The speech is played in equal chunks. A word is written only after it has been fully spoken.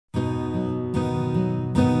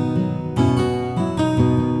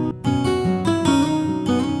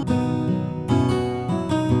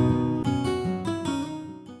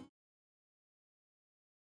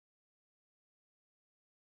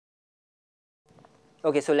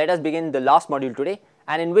Okay, so let us begin the last module today,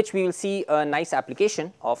 and in which we will see a nice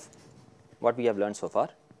application of what we have learned so far.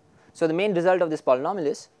 So the main result of this polynomial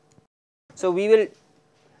is, so we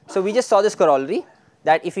just saw this corollary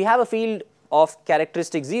that if we have a field of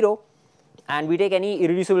characteristic 0 and we take any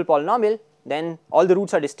irreducible polynomial, then all the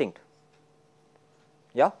roots are distinct.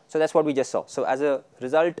 Yeah, so that's what we just saw. So as a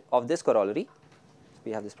result of this corollary,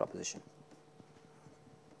 we have this proposition.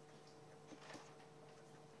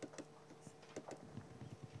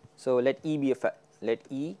 So let E be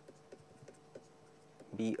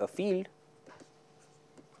a field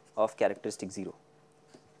of characteristic 0,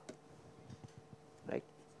 right.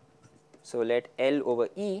 So let L over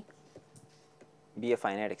E be a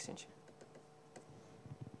finite extension,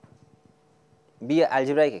 be an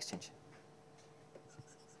algebraic extension.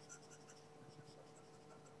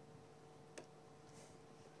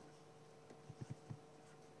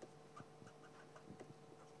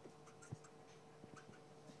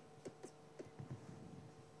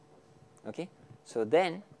 Okay. So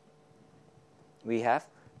then we have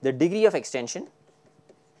the degree of extension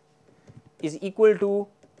is equal to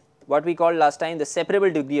what we called last time the separable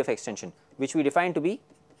degree of extension, which we defined to be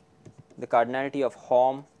the cardinality of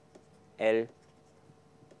Hom L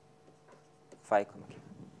phi comma k.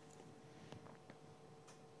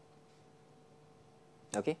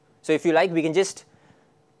 Okay. So if you like, we can just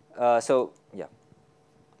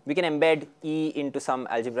we can embed E into some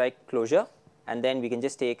algebraic closure, and then we can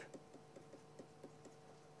just take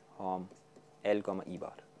Hom L comma E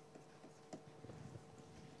bar.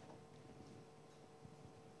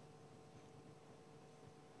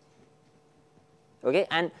 Okay,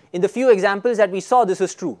 and in the few examples that we saw, this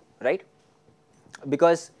was true, right?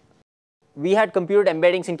 Because we had computed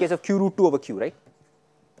embeddings in case of q root 2 over q, right?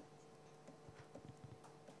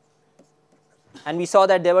 And we saw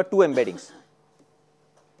that there were 2 embeddings,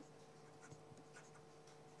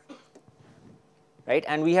 right?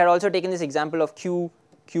 And we had also taken this example of q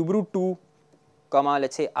cube root 2 comma,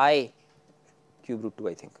 let's say I cube root 2,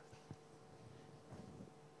 I think,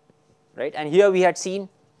 right? And here we had seen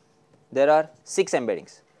there are 6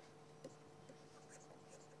 embeddings,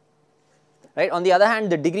 right? On the other hand,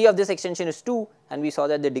 the degree of this extension is 2, and we saw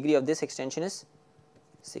that the degree of this extension is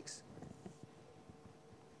 6.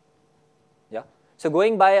 Yeah. So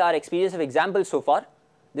going by our experience of examples so far,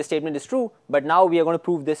 this statement is true, but now we are going to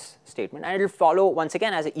prove this statement, and it will follow once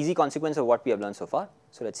again as an easy consequence of what we have learned so far.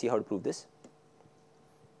 So let's see how to prove this.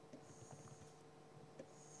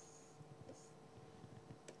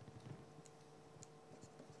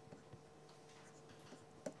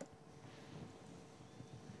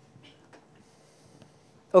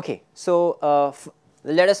 Okay, so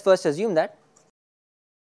let us first assume that,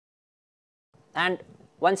 and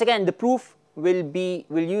once again the proof will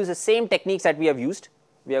use the same techniques that we have used.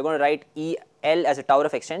 We are going to write L as a tower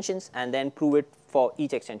of extensions and then prove it for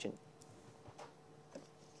each extension.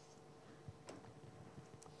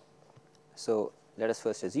 So let us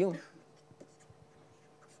first assume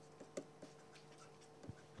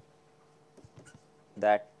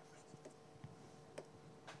that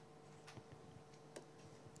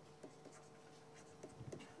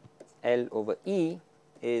L over E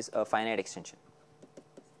is a finite extension.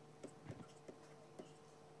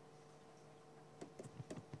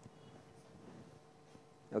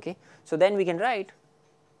 Okay. So then we can write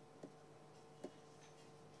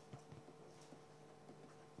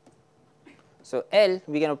so L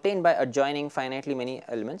we can obtain by adjoining finitely many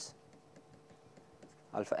elements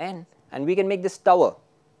alpha n, and we can make this tower,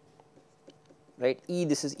 right? E,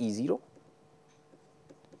 this is E0.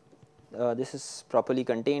 This is properly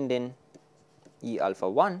contained in E alpha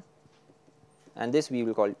 1, and this we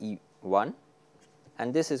will call E1,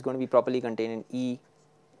 and this is going to be properly contained in E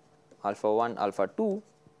alpha 1 alpha 2,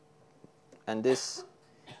 and this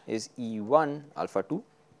is E1 alpha 2,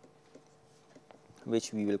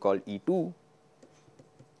 which we will call E2,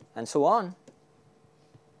 and so on.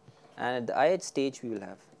 And at the ith stage we will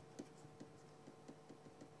have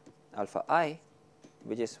alpha I,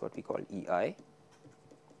 which is what we call EI,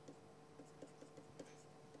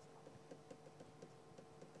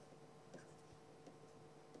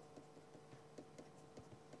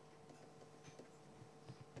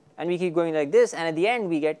 and we keep going like this, and at the end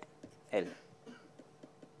we get L.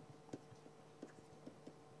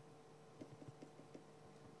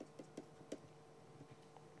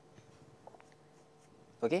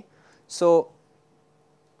 Okay. So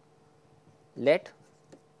let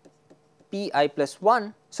Pi plus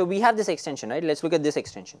 1, so we have this extension, right? Let us look at this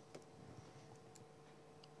extension.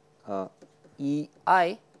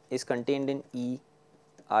 Ei is contained in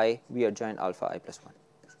Ei, we adjoin alpha I plus 1.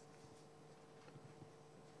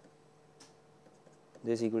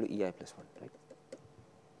 this is equal to ei plus 1, right.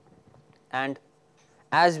 And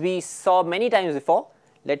as we saw many times before,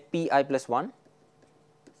 let pi plus 1,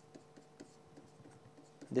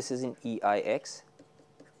 this is in eix,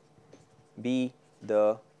 be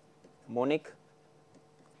the monic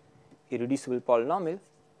irreducible polynomial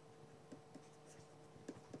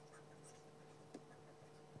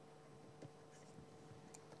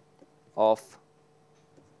of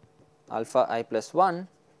alpha I plus 1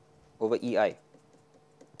 over ei.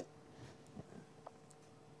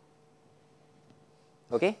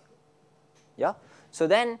 Okay? Yeah. So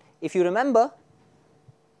then, if you remember,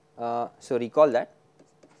 so recall that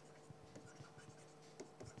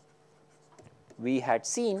we had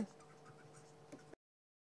seen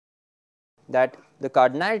that the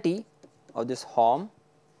cardinality of this Hom,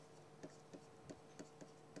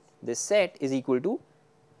 this set, is equal to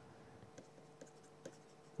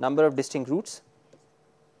number of distinct roots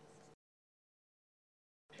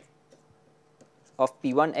of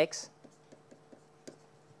P1x,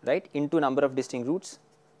 right, into number of distinct roots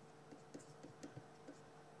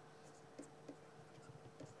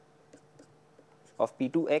of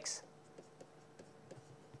P2x,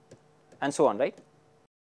 and so on, right.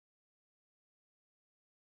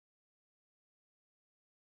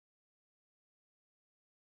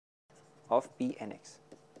 Of Pnx.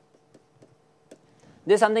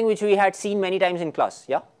 This is something which we had seen many times in class,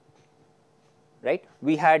 yeah, right.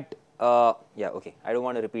 We had, yeah, okay, I do not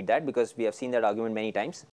want to repeat that because we have seen that argument many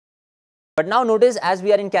times. But now notice, as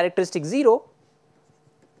we are in characteristic 0,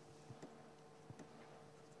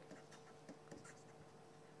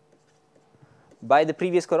 by the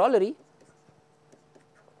previous corollary,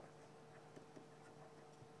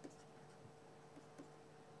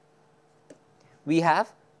 we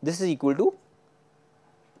have this is equal to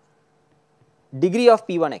degree of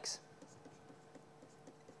P1x,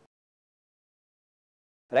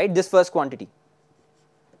 right, this first quantity,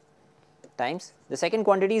 times the second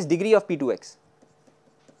quantity is degree of P2x,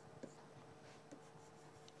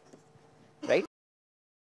 right,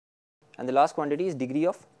 and the last quantity is degree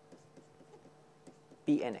of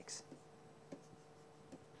Pnx.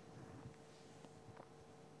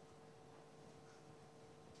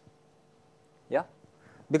 Yeah,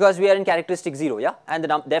 because we are in characteristic 0, yeah, and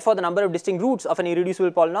therefore the number of distinct roots of an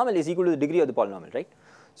irreducible polynomial is equal to the degree of the polynomial, right.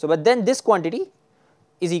 So, but then this quantity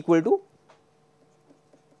is equal to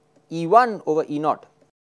E1 over E0,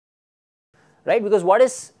 right, because what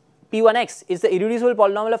is P1x is the irreducible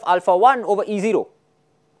polynomial of alpha 1 over E0,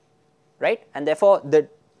 right, and therefore the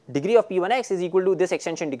degree of P1x is equal to this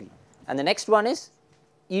extension degree, and the next one is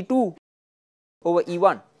E2 over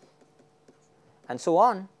E1, and so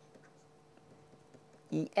on,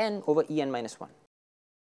 En over En minus 1,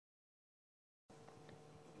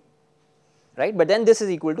 right, but then this is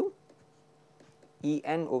equal to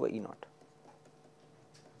En over E0,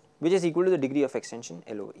 which is equal to the degree of extension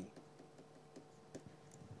L over E.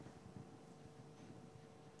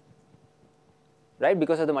 Right,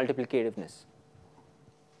 because of the multiplicativeness.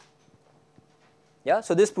 Yeah,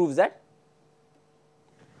 so this proves that.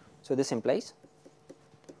 So this implies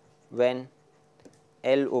when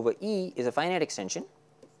L over E is a finite extension,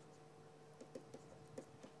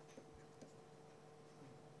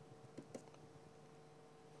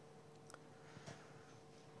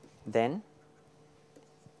 then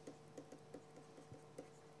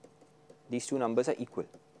these two numbers are equal.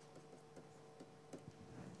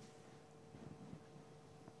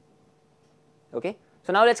 Okay.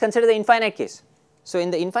 So now let us consider the infinite case. So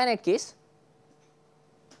in the infinite case,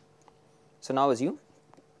 so now assume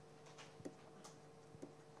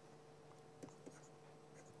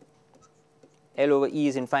L over E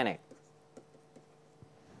is infinite,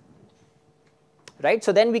 right.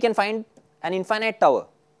 So then we can find an infinite tower.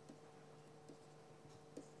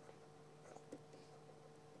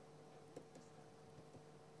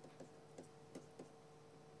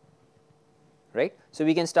 Right. So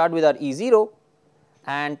we can start with our E0,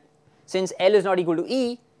 and since L is not equal to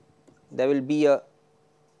E, there will be a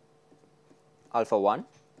alpha 1,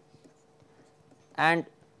 and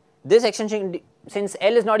this extension, since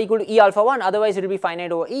L is not equal to E alpha 1, otherwise it will be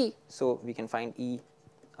finite over E. So we can find E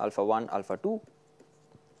alpha 1, alpha 2,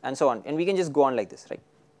 and so on, and we can just go on like this, right.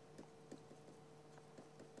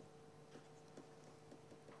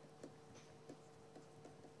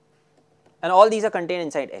 And all these are contained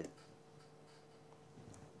inside L.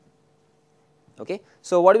 Okay.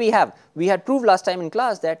 So what do we have? We had proved last time in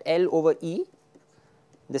class that L over E,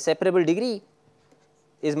 the separable degree,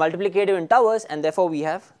 is multiplicative in towers, and therefore we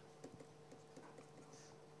have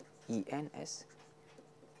ENS,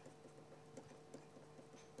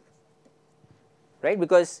 right,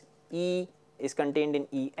 because E is contained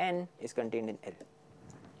in En is contained in L.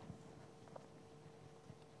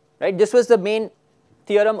 Right? This was the main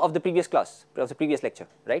theorem of the previous class, of the previous lecture,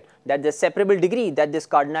 right? That the separable degree, that this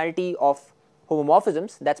cardinality of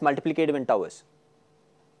homomorphisms, that's multiplicative in towers.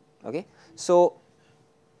 Okay. So,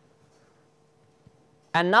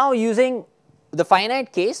 and now using the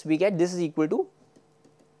finite case, we get this is equal to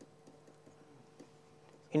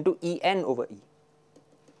into En over E.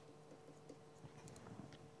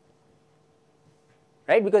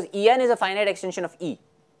 Right? Because En is a finite extension of E,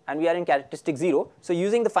 and we are in characteristic 0. So,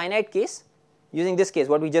 using the finite case, using this case,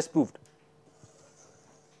 what we just proved,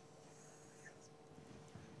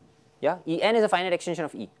 yeah, En is a finite extension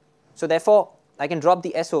of E. So, therefore, I can drop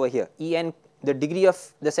the S over here. En, the degree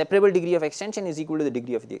of the separable degree of extension is equal to the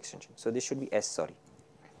degree of the extension. So, this should be S, sorry.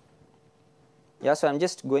 Yeah, so I am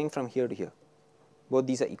just going from here to here. Both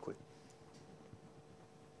these are equal.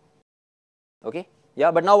 Okay.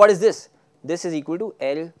 Yeah, but now what is this? This is equal to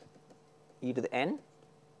L e to the n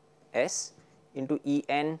S into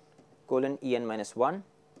En colon En minus 1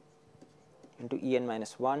 into En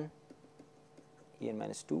minus 1, En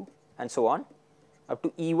minus 2, and so on up to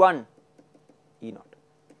E1 E naught.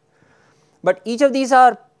 But each of these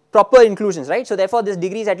are proper inclusions, right? So, therefore, this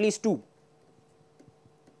degree is at least 2,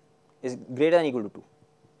 is greater than or equal to 2.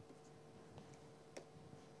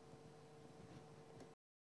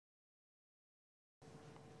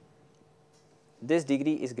 This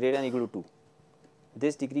degree is greater than or equal to 2.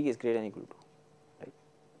 This degree is greater than or equal to 2, right?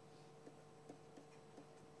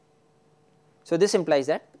 So, this implies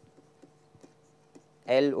that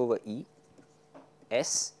L over E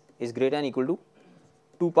S is greater than or equal to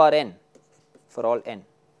 2 power n for all n.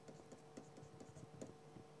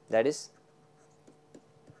 That is,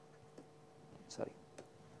 sorry,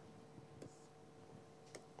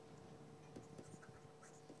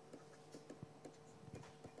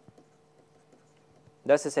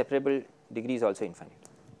 thus the separable degree is also infinite.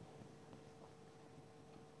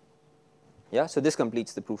 Yeah, so this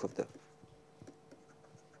completes the proof of the